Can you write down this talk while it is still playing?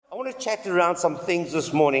want to chat around some things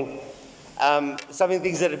this morning, some of the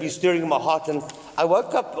things that have been stirring in my heart. And I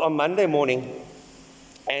woke up on Monday morning,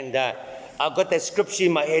 and I've got that scripture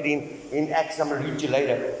in my head in Acts. I'm going to read to you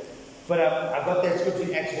later. But I've got that scripture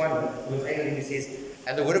in Acts 1, verse 8, and it says,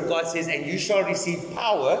 and the Word of God says, and you shall receive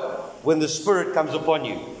power when the Spirit comes upon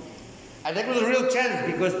you. And that was a real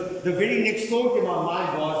challenge, because the very next thought in my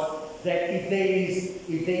mind was that if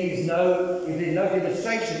there's no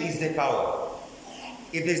demonstration, is there power?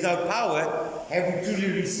 If there's no power, have we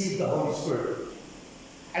truly received the Holy Spirit?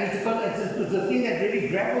 And it's a thing that really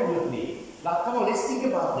grappled with me. Like, come on, let's think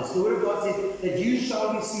about this. The Word of God says that you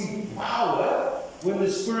shall receive power when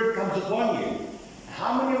the Spirit comes upon you.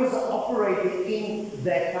 How many of us are operating in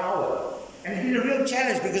that power? And it's been a real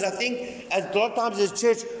challenge, because I think a lot of times as a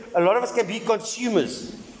church, a lot of us can be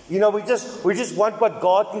consumers. You know, we just want what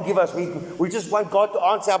God can give us. We just want God to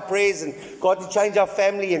answer our prayers, and God to change our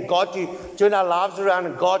family, and God to turn our lives around,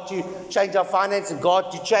 and God to change our finance, and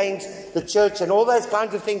God to change the church, and all those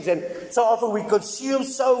kinds of things. And so often we consume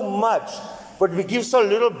so much, but we give so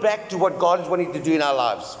little back to what God is wanting to do in our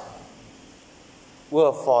lives.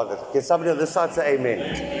 Well, Father, can somebody on this side say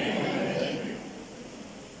amen?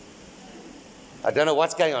 I don't know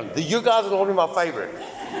what's going on. You guys are normally my favorite.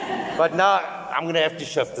 But now I'm going to have to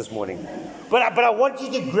shift this morning. But I want you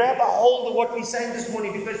to grab a hold of what we're saying this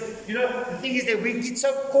morning, because, you know, the thing is that we get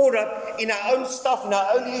so caught up in our own stuff, in our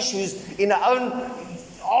own issues, in our own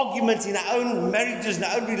arguments, in our own marriages, in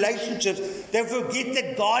our own relationships, that we forget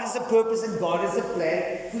that God has a purpose and God has a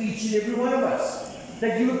plan for each and every one of us.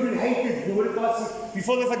 That you were created, the Word of God says,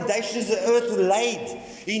 before the foundations of the earth were laid.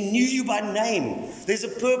 He knew you by name. There's a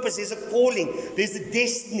purpose, there's a calling, there's a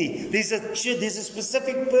destiny, there's a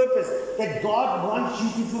specific purpose that God wants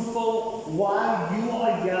you to fulfill while you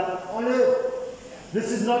are here on earth.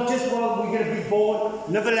 This is not just while we're going to be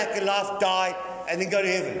born, live a lack of life, die, and then go to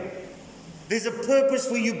heaven. There's a purpose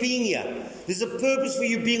for you being here. There's a purpose for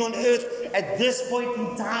you being on earth at this point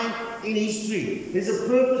in time in history. There's a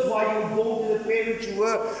purpose why you were born to the parents you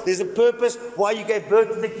were. There's a purpose why you gave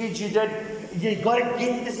birth to the kids you did. You've got to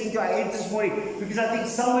get this into our heads this morning, because I think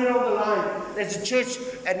somewhere along the line, as a church,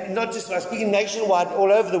 and not just speaking nationwide,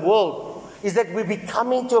 all over the world, is that we're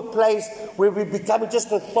becoming to a place where we're becoming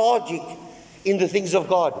just lethargic in the things of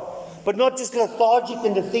God. But not just lethargic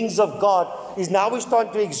in the things of God, is now we're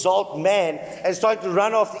starting to exalt man and starting to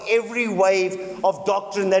run off every wave of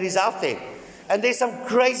doctrine that is out there. And there's some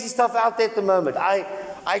crazy stuff out there at the moment.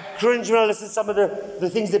 I cringe when I listen to some of the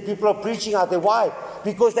things that people are preaching out there. Why?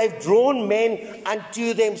 Because they've drawn men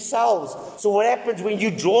unto themselves. So what happens when you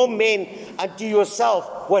draw men unto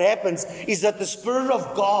yourself? What happens is that the Spirit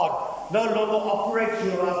of God no longer operates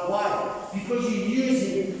in your life. Why? Because you're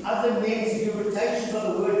using other men's interpretations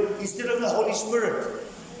of the Word instead of the Holy Spirit.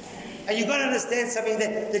 And you've got to understand something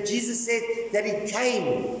that Jesus said, that He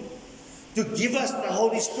came to give us the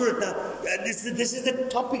Holy Spirit. Now, this is the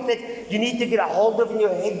topic that you need to get a hold of in your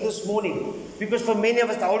head this morning. Because for many of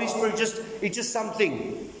us, the Holy Spirit it's just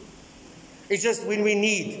something. It's just when we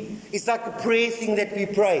need. It's like a prayer thing that we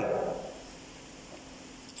pray.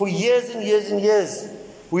 For years and years and years,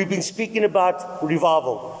 we've been speaking about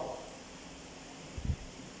revival.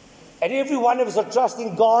 And every one of us are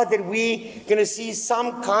trusting God that we're going to see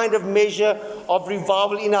some kind of measure of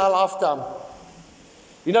revival in our lifetime.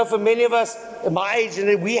 You know, for many of us, my age,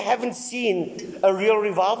 we haven't seen a real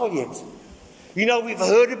revival yet. You know, we've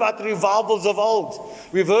heard about the revivals of old.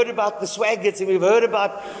 We've heard about the Swaggarts, and we've heard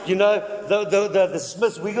about, you know, the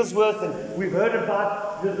Smiths, Wigglesworth, and we've heard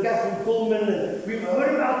about the Catherine Coleman, and we've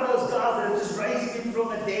heard about those guys that are just raising people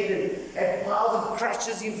from the dead and had piles of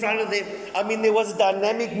crutches in front of them. I mean, there was a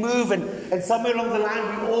dynamic move, and somewhere along the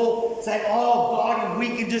line we all said, oh God, if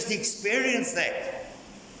we can just experience that.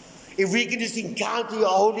 If we can just encounter your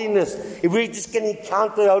holiness, if we just can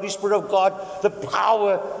encounter the Holy Spirit of God, the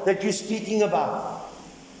power that you're speaking about.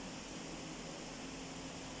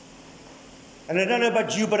 And I don't know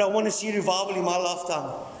about you, but I want to see revival in my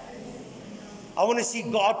lifetime. I want to see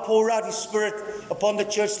God pour out His Spirit upon the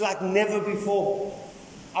church like never before.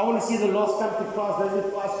 I want to see the lost come to Christ, those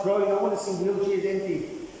in Christ growing. I want to see wheelchairs empty.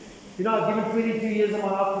 You know, I've given 22 years of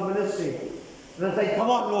my life to ministry. And I say, come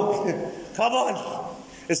on, Lord, come on.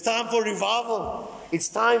 It's time for revival. It's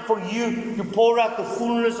time for you to pour out the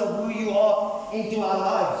fullness of who you are into our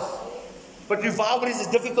lives. But revival is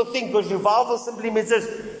a difficult thing, because revival simply means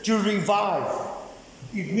this, to revive.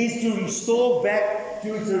 It means to restore back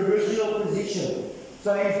to its original position.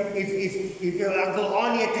 So if your Uncle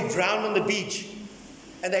Arnie had to drown on the beach,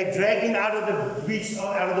 and they drag him out of the beach,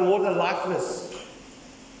 out of the water lifeless,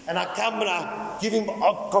 and I come and I give him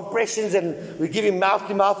compressions and we give him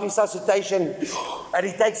mouth-to-mouth resuscitation and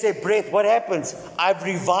he takes a breath. What happens? I've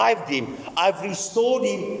revived him. I've restored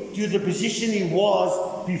him to the position he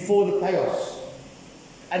was before the chaos.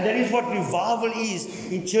 And that is what revival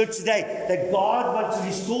is in church today. That God wants to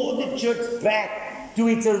restore the church back to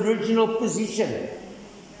its original position.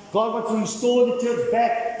 God wants to restore the church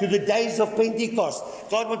back to the days of Pentecost.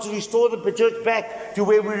 God wants to restore the church back to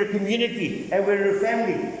where we're a community and we're a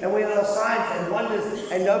family and where there are signs and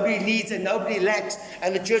wonders and nobody needs and nobody lacks.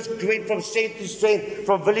 And the church went from strength to strength,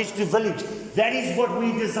 from village to village. That is what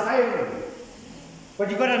we desire. But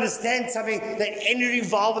you've got to understand something, that any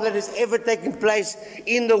revival that has ever taken place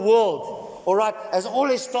in the world, all right, has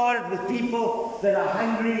always started with people that are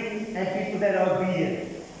hungry and people that are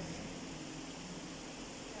obedient.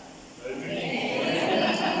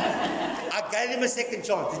 I gave them a second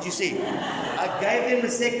chance, did you see? I gave them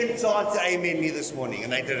a second chance to amen me this morning,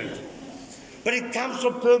 and they didn't. But it comes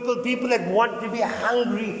from people that want to be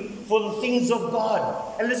hungry for the things of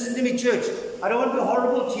God. And listen to me, church. I don't want to be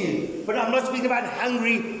horrible to you, but I'm not speaking about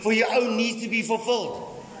hungry for your own needs to be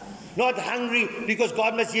fulfilled. Not hungry because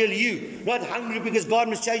God must heal you. Not hungry because God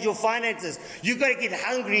must change your finances. You've got to get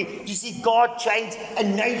hungry to see God change a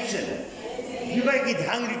nation. You've got to get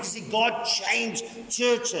hungry to see God change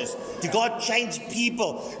churches, to God change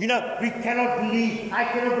people. You know, I cannot believe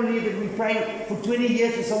that we prayed for 20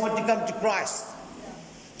 years for someone to come to Christ.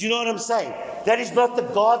 Do you know what I'm saying? That is not the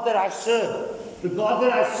God that I serve. The God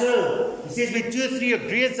that I serve, He says, when 2 or 3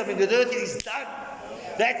 agree on something, the earth is done.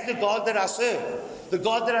 That's the God that I serve. The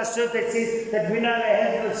God that I serve that says that when I lay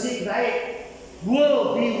hands on the sick, they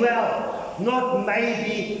will be well. Not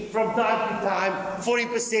maybe from time to time,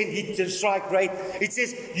 40% hit the strike rate. It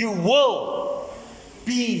says you will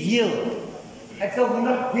be healed. And so we're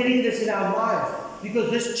not getting this in our minds, because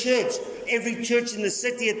this church, every church in the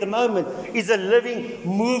city at the moment, is a living,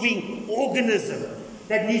 moving organism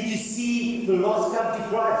that needs to see the lost come to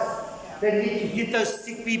Christ. That needs to get those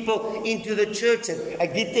sick people into the church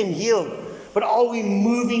and get them healed. But are we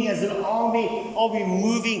moving as an army? Are we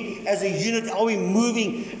moving as a unit? Are we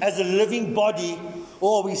moving as a living body?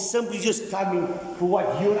 Or are we simply just coming for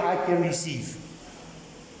what you and I can receive?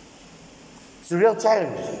 It's a real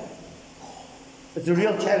challenge. It's a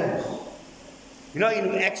real challenge. You know,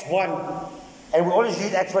 in Acts 1, and we always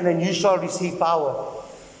read Acts 1, and you shall receive power.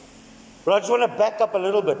 But I just want to back up a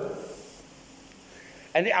little bit.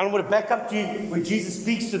 And I want to back up to you when Jesus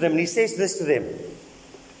speaks to them, and He says this to them.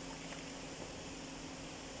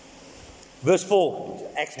 Verse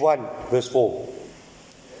 4, Acts 1, verse 4.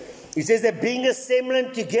 He says that being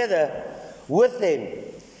assembled together with them,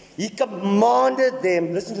 He commanded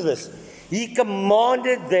them, listen to this, He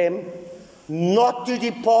commanded them not to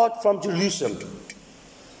depart from Jerusalem.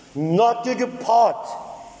 Not to depart.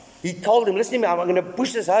 He told them, listen to me, I'm going to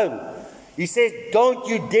push this home. He says, don't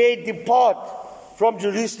you dare depart from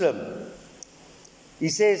Jerusalem. He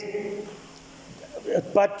says,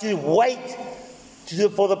 but to wait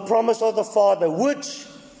for the promise of the Father, which,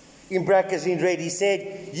 in brackets in red, He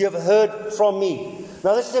said, you have heard from me.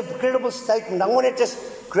 Now, this is an incredible statement. I want to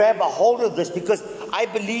just grab a hold of this, because I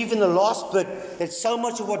believe in the last bit that so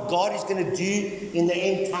much of what God is going to do in the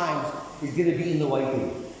end times is going to be in the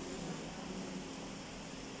waiting.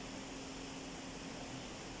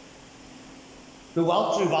 The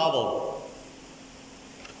Welsh revival,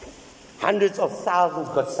 hundreds of thousands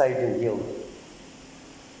got saved and healed.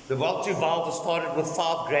 The Welsh revival started with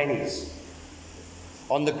 5 grannies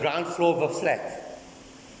on the ground floor of a flat,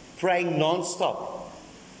 praying non-stop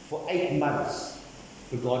for 8 months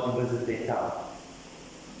for God to visit their town.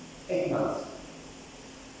 8 months.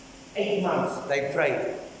 8 months they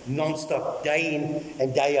prayed non-stop, day in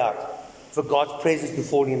and day out, for God's presence to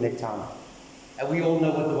fall in their town. And we all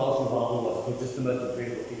know what the Welsh revival was. It was just the most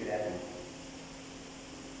incredible thing that happened.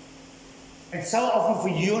 And so often for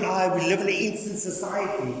you and I, we live in an instant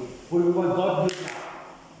society where we want God to do it now.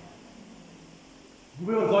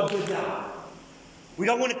 We want God to do it now. We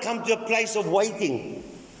don't want to come to a place of waiting.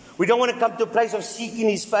 We don't want to come to a place of seeking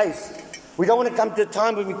His face. We don't want to come to a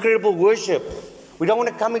time of incredible worship. We don't want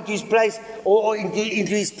to come into His place or into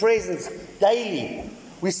His presence daily.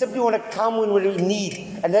 We simply want to come when we're in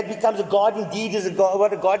need. And that becomes a God indeed is a God.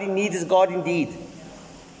 What a God in need is a God indeed.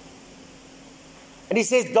 And He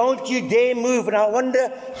says, don't you dare move. And I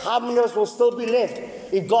wonder how many of us will still be left.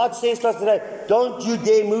 If God says to us today, don't you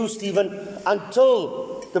dare move, Stephen,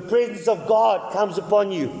 until the presence of God comes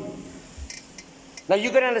upon you. Now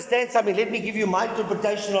you're going to understand something. Let me give you my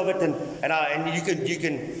interpretation of it, and you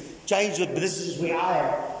can change it, but this is just where I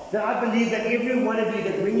am. That I believe that every one of you,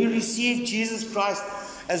 that when you receive Jesus Christ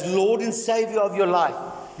as Lord and Savior of your life,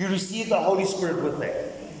 you receive the Holy Spirit with that.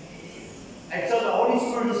 And so the Holy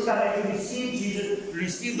Spirit is coming. You receive Jesus, you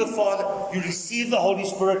receive the Father, you receive the Holy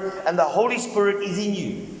Spirit, and the Holy Spirit is in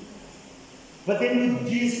you. But then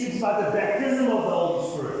Jesus speaks about the baptism of the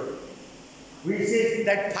Holy Spirit, where he says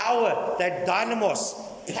that power, that dynamos,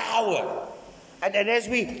 power. And as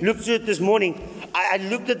we looked through it this morning, I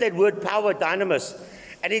looked at that word power, dynamis,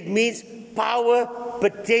 and it means power,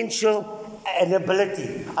 potential, and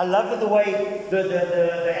ability. I love the way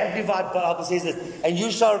the Amplified Bible says this. And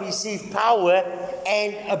you shall receive power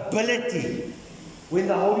and ability when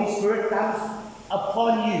the Holy Spirit comes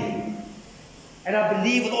upon you. And I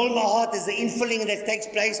believe with all my heart there's the infilling that takes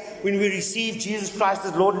place when we receive Jesus Christ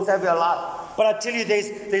as Lord and Savior of our life. But I tell you, there's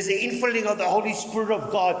the infilling of the Holy Spirit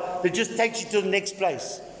of God that just takes you to the next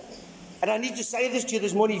place. And I need to say this to you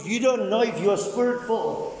this morning. If you don't know if you're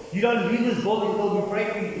spirit-filled, you don't leave this building until you pray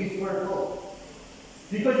for you to be spirit-filled.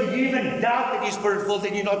 Because if you even doubt that you're spirit-filled,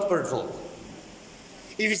 then you're not spirit-filled.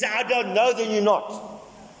 If you say, I don't know, then you're not.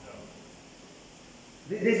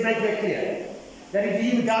 Let's make that clear. That if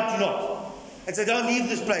you even doubt, you're not. And so don't leave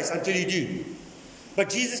this place until you do. But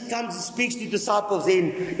Jesus comes and speaks to the disciples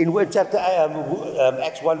in chapter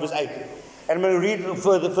Acts 1 verse 8. And I'm going to read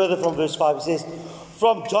further from verse 5. It says,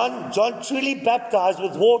 from John truly baptized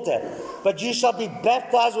with water, but you shall be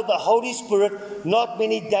baptized with the Holy Spirit not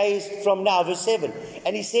many days from now. Verse 7.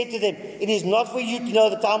 And he said to them, it is not for you to know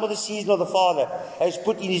the time or the season of the Father has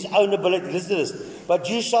put in his own ability. Listen to this. But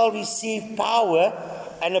you shall receive power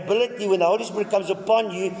and ability when the Holy Spirit comes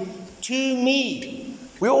upon you to me.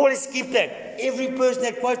 We always skip that. Every person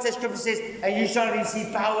that quotes that scripture says, and you shall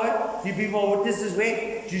receive power to be my witnesses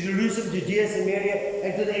where? To Jerusalem, Judea, Samaria,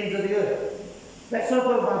 and to the ends of the earth. That's not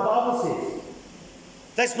what my Bible says.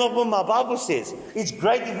 That's not what my Bible says. It's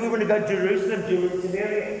great if we want to go to Jerusalem,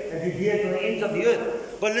 Samaria, and Judea to the ends of the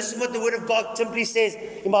earth. But listen what the Word of God simply says.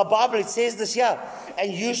 In my Bible, it says this here.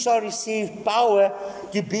 And you shall receive power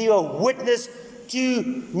to be a witness to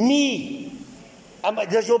me.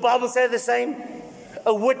 Does your Bible say the same?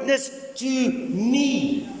 A witness to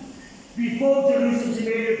me. Before Jerusalem,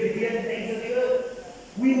 Samaria, Judea, and the ends of the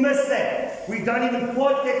earth. We miss that. We don't even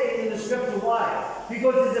quote that in the scripture. Why?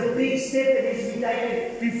 Because there's a big step that needs to be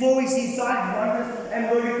taken before we see signs, wonders, and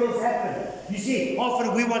miracles happen. You see,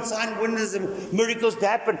 often we want signs, wonders, and miracles to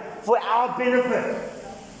happen for our benefit.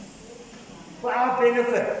 For our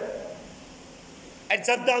benefit. And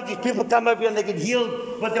sometimes these people come up here and they get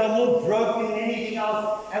healed, but they're more broken than anything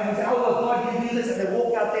else. And we say, oh God, you do this, and they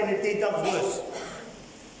walk out there and it's 10 times worse.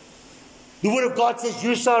 The Word of God says,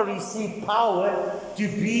 you shall receive power to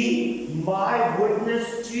be my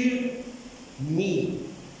witness to me.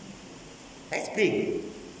 That's big.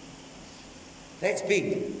 That's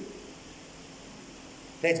big.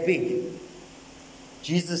 That's big.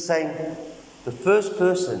 Jesus is saying, the first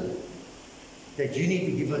person that you need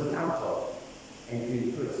to give an account of and to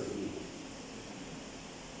impress is me.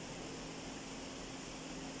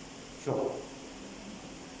 Sure.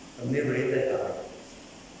 I've never read that guy.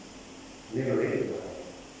 Never read it.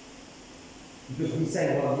 Because we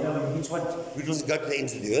say, well, you know, which one? We don't go to the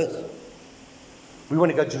ends of the earth. We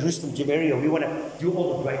want to go to Jerusalem, Samaria. We want to do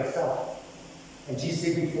all the great stuff. And Jesus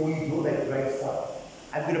said, before you do all that great stuff,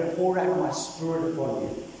 I'm going to pour out my Spirit upon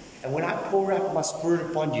you. And when I pour out my Spirit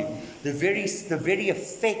upon you, the very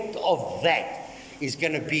effect of that is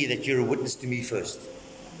going to be that you're a witness to me first.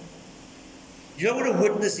 You know what a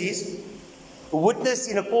witness is? A witness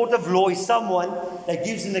in a court of law is someone that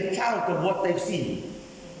gives an account of what they've seen.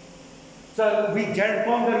 So we can't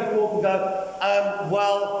go to court and go,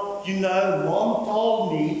 well, you know, Mom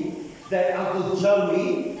told me that Uncle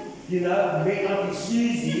Joey, you know, met Auntie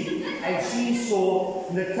Susie and she saw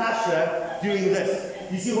Natasha doing this.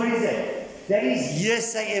 You see, what is that? That is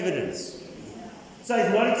hearsay evidence. So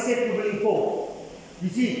it's not acceptable in court. You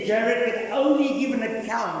see, Jared can only give an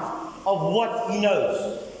account of what he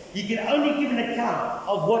knows. He can only give an account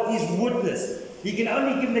of what he's witnessed. He can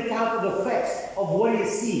only give an account of the facts of what he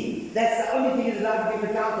has seen. That's the only thing he's allowed to give an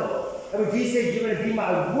account of. And when Jesus says you're going to be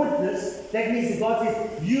my witness, that means that God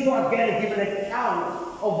says you are going to give an account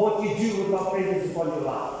of what you do with my presence upon your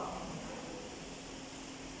life.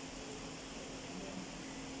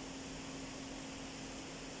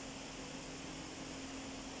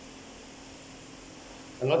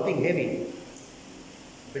 I'm not being heavy.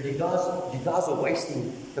 But you guys are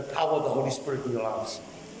wasting the power of the Holy Spirit in your lives.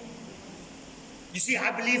 You see,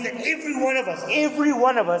 I believe that every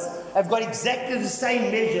one of us have got exactly the same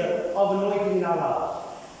measure of anointing in our lives.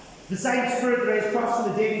 The same Spirit that has crossed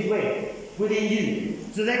from the dead is where? Within you.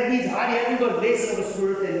 So that means Heidi hasn't got less of a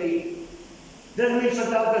spirit than me. Doesn't mean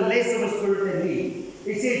Chantal got less of a spirit than me.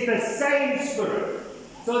 It says the same Spirit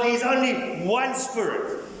So there's only one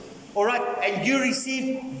Spirit. All right? And you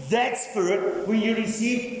receive that Spirit when you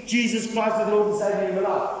receive Jesus Christ as Lord and Savior in your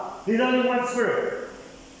life. There's only one Spirit.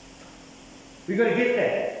 We've got to get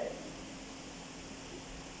that.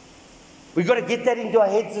 We've got to get that into our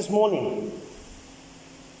heads this morning.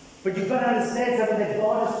 But you've got to understand something, that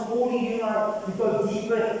God is calling you now to go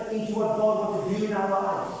deeper into what God wants to do in our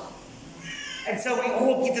lives. And so we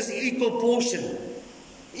all get this equal portion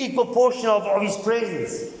of His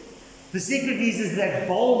presence. The secret is that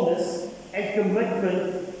boldness and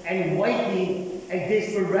commitment and waiting and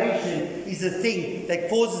desperation is the thing that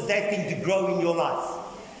causes that thing to grow in your life.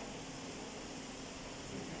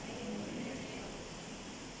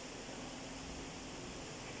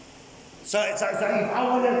 So if I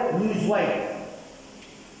want to lose weight,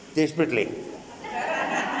 desperately.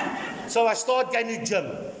 So I start going to gym.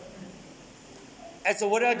 And so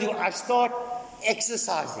what do? I start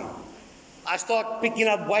exercising. I start picking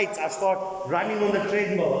up weights. I start running on the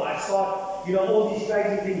treadmill. I start, all these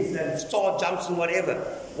crazy things, and star jumps and whatever.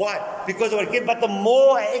 Why? Because of what I get. But the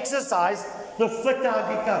more I exercise, the fitter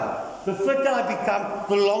I become. The fitter I become,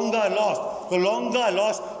 the longer I last. The longer I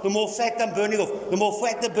last, the more fat I'm burning off. The more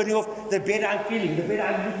fat I'm burning off, the better I'm feeling, the better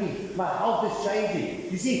I'm looking. My health is changing.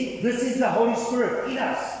 You see, this is the Holy Spirit in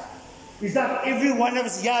us. It's like every one of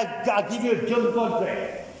us, I'll give you a gym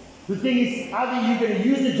contract. The thing is, either you're going to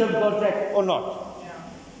use the gym contract or not. Yeah.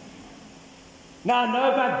 Now, I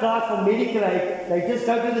know about guys from medical aid, they just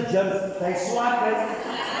go to the gym, they swipe it,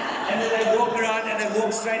 and then they walk around and they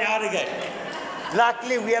walk straight out again.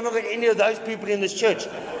 Luckily, we haven't got any of those people in this church.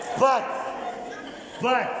 But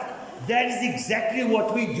that is exactly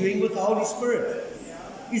what we're doing with the Holy Spirit.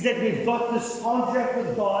 Is that we've got this contract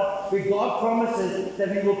with God, where God promises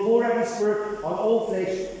that He will pour out His Spirit on all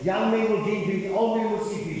flesh. Young men will dream dreams, old men will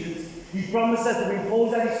see visions. He promised us that when He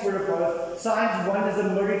pours out His Spirit upon us, signs, wonders,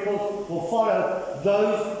 and miracles will follow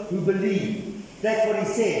those who believe. That's what He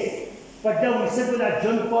says. But no, we sit with our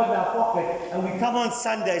gym card in our pocket, and we come on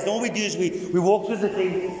Sundays, and all we do is we walk through the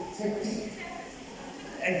thing,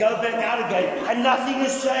 and go back out again, and nothing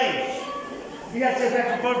has changed. You have to go back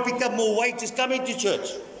and probably pick up more weight, just come into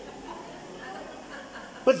church.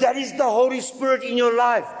 But that is the Holy Spirit in your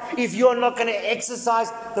life. If you're not going to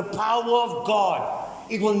exercise the power of God,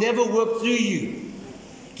 it will never work through you.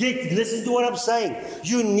 Listen to what I'm saying.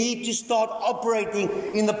 You need to start operating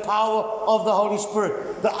in the power of the Holy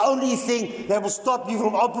Spirit. The only thing that will stop you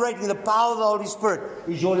from operating in the power of the Holy Spirit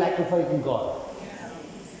is your lack of faith in God.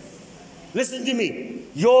 Listen to me.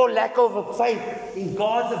 Your lack of faith in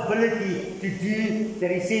God's ability to do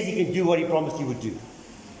that He says He can do what He promised He would do.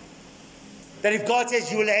 That if God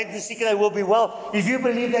says you will heal the sick and they will be well, if you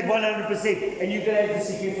believe that 100% and you can have the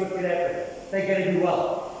sick and foot can happen, they're going to be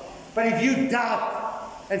well. But if you doubt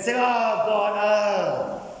and say, oh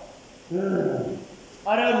God,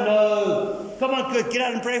 I don't know. Come on, good, get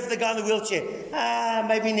out and pray for the guy in the wheelchair.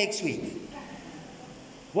 Maybe next week.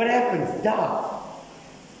 What happens? Doubt.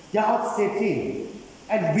 Doubt sets in.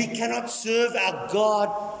 And we cannot serve our God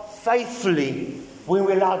faithfully when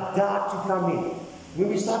we allow doubt to come in. When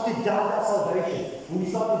we start to doubt our salvation, when we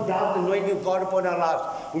start to doubt the anointing of God upon our lives,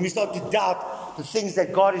 when we start to doubt the things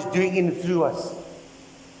that God is doing in and through us.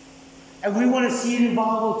 And we want to see it in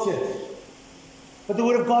Bible church. But the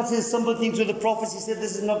Word of God says simple things with the prophets. He said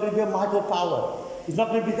this is not going to be a might or power. It's not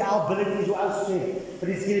going to be our abilities or our strength, but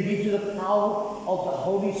it's going to be through the power of the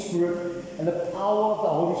Holy Spirit. And the power of the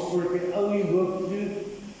Holy Spirit can only work through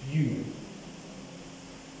you.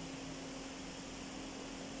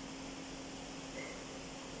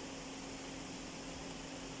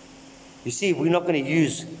 You see, we're not going to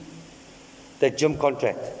use that gym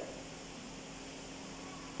contract.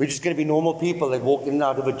 We're just going to be normal people that walk in and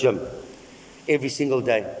out of a gym every single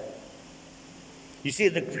day. You see,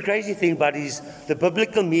 the crazy thing about it is the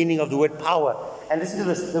biblical meaning of the word power. And listen to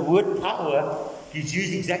this, the word power is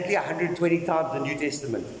used exactly 120 times in the New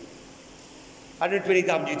Testament. 120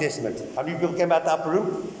 times in the New Testament. How many people came out the upper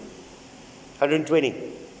room? 120.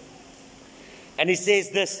 And it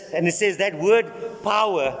says this, and it says that word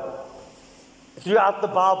power throughout the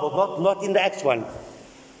Bible, not in the Acts one.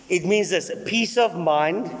 It means this, peace of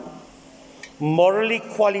mind, morally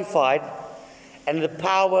qualified, and the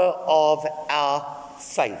power of our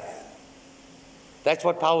faith. That's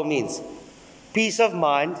what power means. Peace of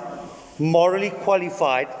mind, morally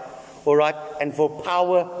qualified, all right, and for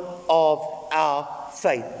power of our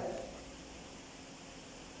faith.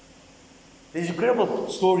 There's an incredible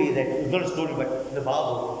story that, not a story, but in the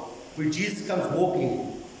Bible, where Jesus comes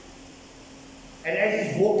walking. And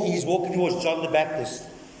as he's walking towards John the Baptist.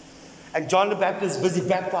 And John the Baptist is busy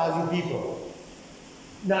baptizing people.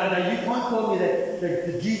 No, you can't tell me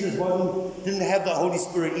that Jesus didn't have the Holy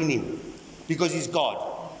Spirit in him, because he's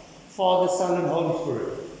God. Father, Son, and Holy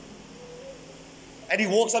Spirit. And he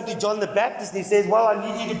walks up to John the Baptist and he says, well, I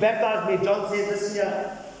need you to baptize me. John says, listen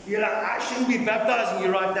here, you're like, I shouldn't be baptizing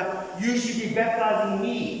you right now. You should be baptizing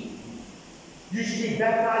me. You should be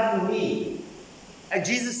baptizing me. And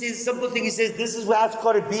Jesus says a simple thing. He says, this is where it's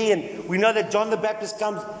got to be. And we know that John the Baptist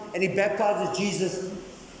comes and he baptizes Jesus.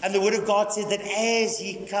 And the Word of God says that as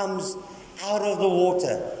he comes out of the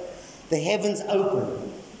water, the heavens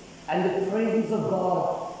open. And the presence of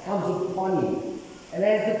God comes upon him. And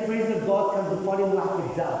as the presence of God comes upon him like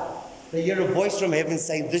a dove, they hear a voice from heaven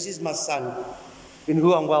saying, this is my Son, in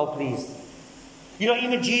whom I'm well pleased. You know,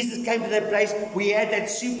 even Jesus came to that place where he had that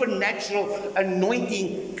supernatural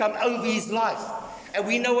anointing come over his life. And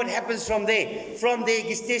we know what happens from there. From there, he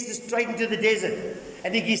gets tested straight into the desert.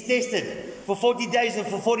 And he gets tested for 40 days and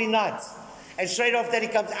for 40 nights. And straight after that, he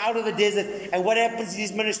comes out of the desert. And what happens in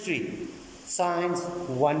his ministry? Signs,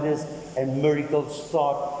 wonders, and miracles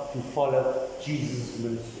start to follow Jesus'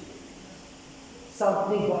 ministry.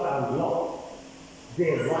 Something got unlocked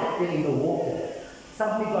there, right there in the water.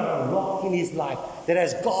 Something got unlocked in his life. That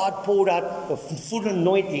as God poured out the full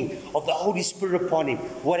anointing of the Holy Spirit upon him,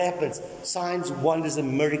 what happens? Signs, wonders,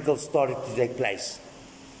 and miracles started to take place.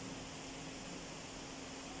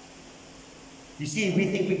 You see, we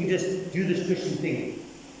think we can just do this Christian thing.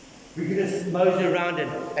 We can just mosey around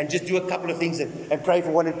and just do a couple of things and pray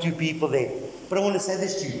for one or two people there. But I want to say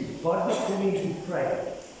this to you. God is calling you to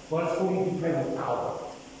pray. God is calling you to pray with power.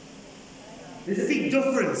 There's a big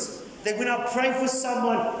difference that when I pray for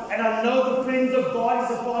someone and I know the presence of God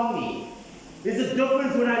is upon me. There's a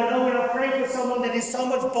difference when I pray for someone that there's so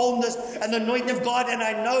much boldness and the anointing of God, and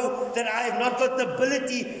I know that I have not got the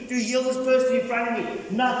ability to heal this person in front of me.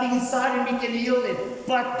 Nothing inside of me can heal them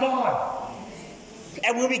but God.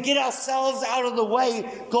 And when we get ourselves out of the way,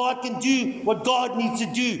 God can do what God needs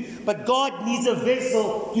to do. But God needs a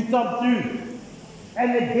vessel to come through.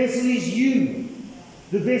 And the vessel is you.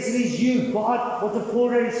 The vessel is you. God wants to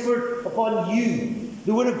pour His Spirit upon you.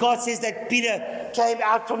 The Word of God says that Peter came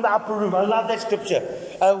out from the upper room. I love that scripture.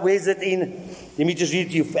 Where's it in? Let me just read it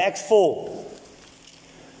to you. Acts 4.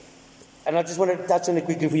 And I just want to touch on it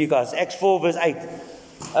quickly for you guys. Acts 4 verse 8.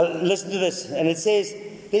 Listen to this. And it says,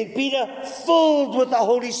 then Peter, filled with the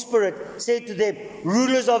Holy Spirit, said to them,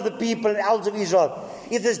 rulers of the people and elders of Israel,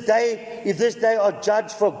 if this day are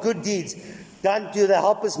judged for good deeds done to the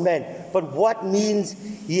helpless man, but what means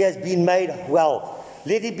he has been made well,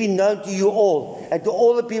 let it be known to you all and to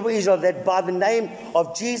all the people of Israel that by the name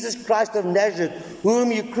of Jesus Christ of Nazareth,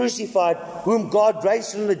 whom you crucified, whom God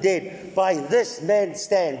raised from the dead, by this man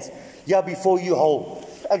stands here before you whole.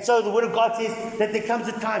 And so the Word of God says that there comes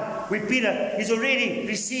a time when Peter, he's already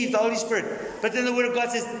received the Holy Spirit. But then the Word of God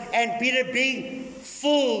says, and Peter being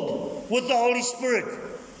filled with the Holy Spirit.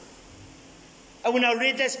 And when I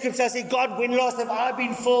read that scripture, I said, God, when last have I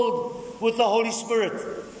been filled with the Holy Spirit?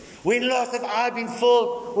 When last have I been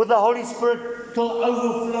filled with the Holy Spirit till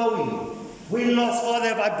overflowing? When last, Father,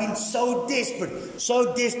 have I been so desperate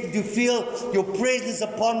to feel your presence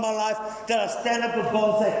upon my life that I stand up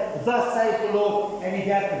above and say, thus saith the Lord, and it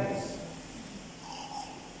happens.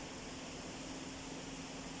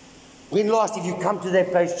 When last have you come to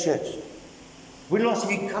that place, church? When last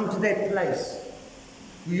have you come to that place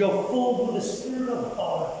where you're filled with the Spirit of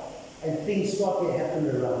God and things start to happen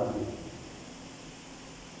around you?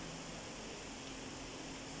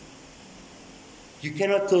 You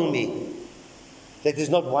cannot tell me that there's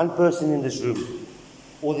not one person in this room,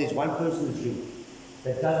 or there's one person in this room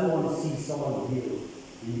that doesn't want to see someone healed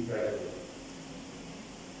when you pray for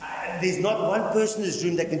them. There's not one person in this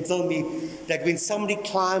room that can tell me that when somebody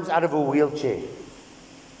climbs out of a wheelchair,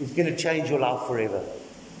 it's going to change your life forever.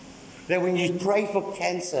 That when you pray for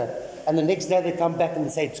cancer, and the next day they come back and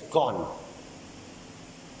they say it's gone.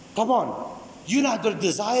 Come on, you're not going to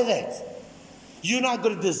desire that. You're not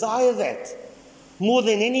going to desire that more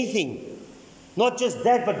than anything. Not just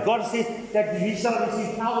that, but God says that He shall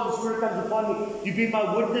receive power, the Spirit comes upon me to be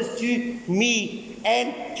my witness to me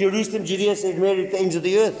and Jerusalem, Judea, Samaria, to the ends of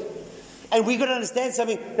the earth. And we've got to understand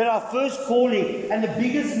something, that our first calling and the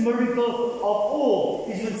biggest miracle of all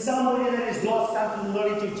is when somebody that is lost comes to the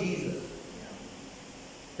knowledge of Jesus.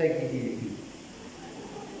 Thank you, Jesus.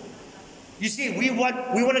 You see, we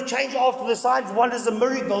want to change after the signs, wonders, and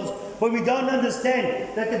miracles, but we don't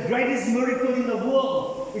understand that the greatest miracle in the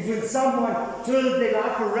world is when someone turns their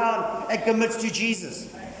life around and commits to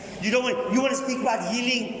Jesus. You want to speak about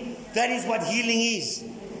healing? That is what healing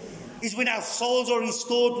is when our souls are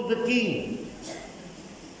restored to the King.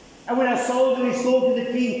 And when our souls are restored to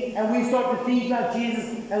the King, and we start to think like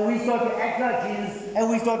Jesus, and we start to act like Jesus, and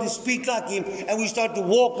we start to speak like Him, and we start to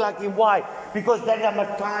walk like Him. Why? Because that's how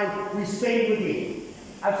much time we spend with Him.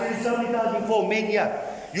 I've said it so many times before, men here,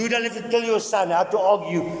 you don't have to tell your son how to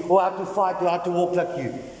argue, or how to fight, or how to walk like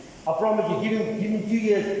you. I promise you, give him 2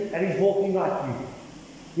 years, and he's walking like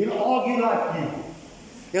you. He'll argue like you.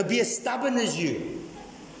 He'll be as stubborn as you.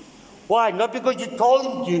 Why? Not because you told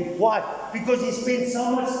him to. Why? Because he spent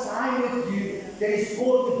so much time with you that he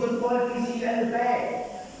scored the good qualities in you and the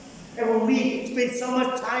bad. And when we spend so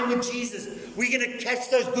much time with Jesus, we're going to catch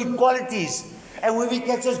those good qualities. And when we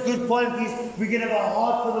catch those good qualities, we're going to have a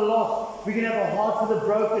heart for the lost. We're going to have a heart for the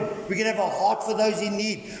broken. We're going to have a heart for those in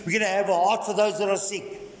need. We're going to have a heart for those that are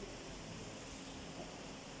sick.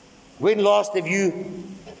 When last have you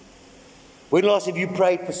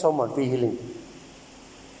prayed for someone for healing?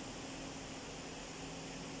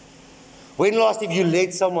 When last have you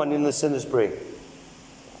led someone in the sinner's prayer?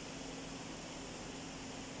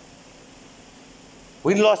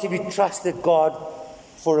 When last have you trusted God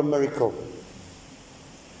for a miracle?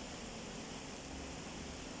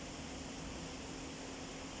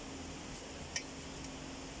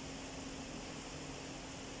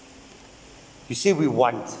 You see, we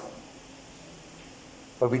want,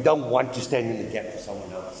 but we don't want to stand in the gap for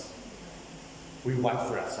someone else. We want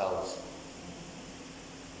for ourselves.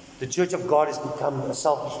 The church of God has become a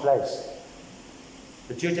selfish place.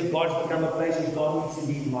 The church of God has become a place where God needs to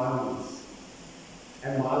meet my needs,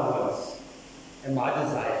 and my wants, and my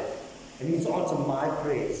desires. And He needs to answer my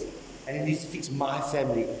prayers. And He needs to fix my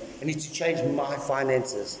family. And He needs to change my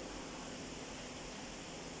finances.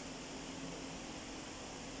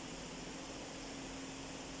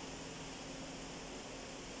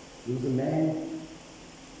 There was a man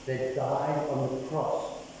that died on the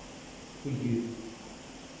cross for you.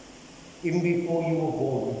 Even before you were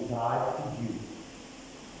born, He died for you.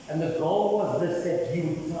 And the goal was this, that you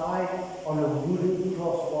would die on a wooden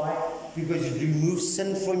cross. Why? Because it removed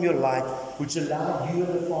sin from your life, which allowed you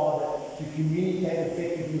and the Father to communicate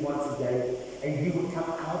effectively once again, and you would come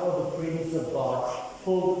out of the presence of God,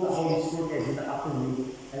 filled with the Holy Spirit as in the upper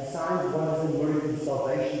room, and signs, wonders, and miracles,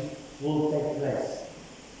 salvation will take place.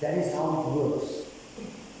 That is how it works.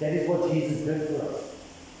 That is what Jesus did for us.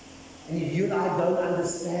 And if you and I don't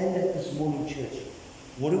understand that this morning, church,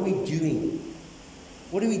 what are we doing?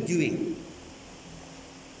 What are we doing?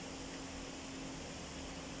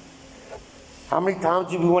 How many times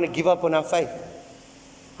do we want to give up on our faith?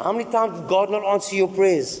 How many times did God not answer your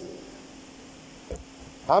prayers?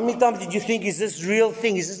 How many times did you think, is this real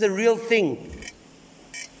thing? Is this the real thing?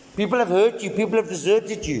 People have hurt you. People have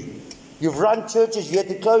deserted you. You've run churches. You had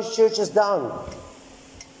to close churches down.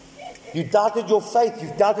 You doubted your faith.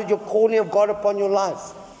 You doubted your calling of God upon your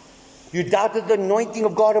life. You doubted the anointing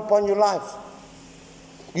of God upon your life.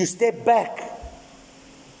 You step back.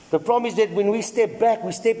 The problem is that when we step back,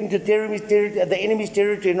 we step into the enemy's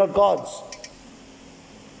territory, not God's.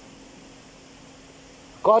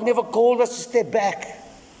 God never called us to step back.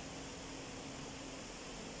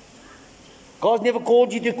 God never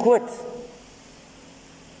called you to quit.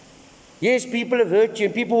 Yes, people have hurt you,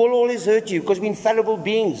 and people will always hurt you because we're infallible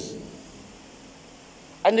beings.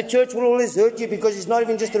 And the church will always hurt you because it's not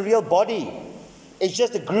even just a real body. It's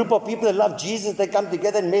just a group of people that love Jesus. They come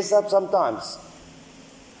together and mess up sometimes.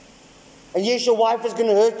 And yes, your wife is going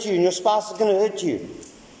to hurt you, and your spouse is going to hurt you.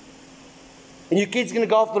 And your kid's going to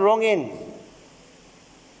go off the wrong end.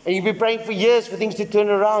 And you've been praying for years for things to turn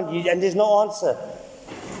around, and there's no answer.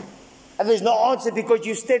 And there's no answer because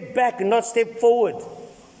you stepped back and not stepped forward.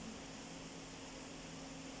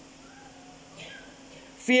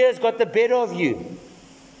 Fear's got the better of you.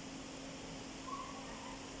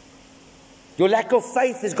 Your lack of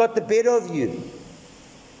faith has got the better of you.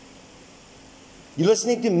 You're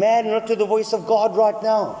listening to man, not to the voice of God right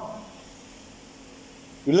now.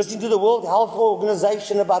 You're listening to the World Health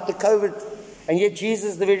Organization about the COVID, and yet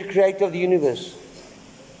Jesus is the very creator of the universe.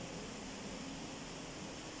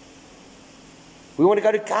 We want to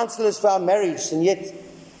go to counselors for our marriage, and yet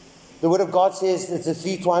the Word of God says it's a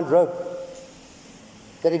three-twined rope.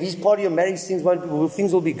 That if He's part of your marriage, things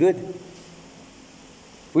will be good.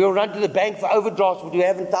 We will run to the bank for overdrafts, but we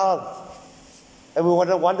haven't tithed. And we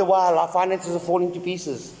wonder why our finances are falling to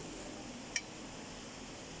pieces.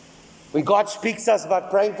 When God speaks to us about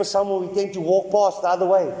praying for someone, we tend to walk past the other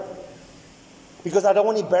way. Because I don't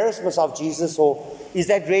want to embarrass myself, Jesus, or is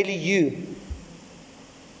that really you?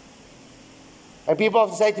 And people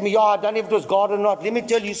often say to me, I don't know if it was God or not. Let me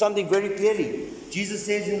tell you something very clearly. Jesus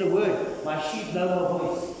says in the Word, my sheep know my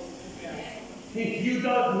voice. If you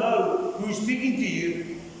don't know who's speaking to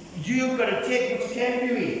you, you've got to check which camp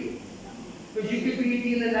you're in. Because you could be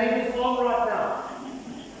eating the neighbor's farm right now.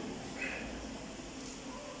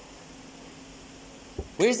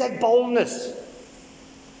 Where's that boldness?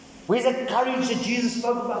 Where's that courage that Jesus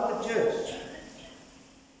spoke about the church?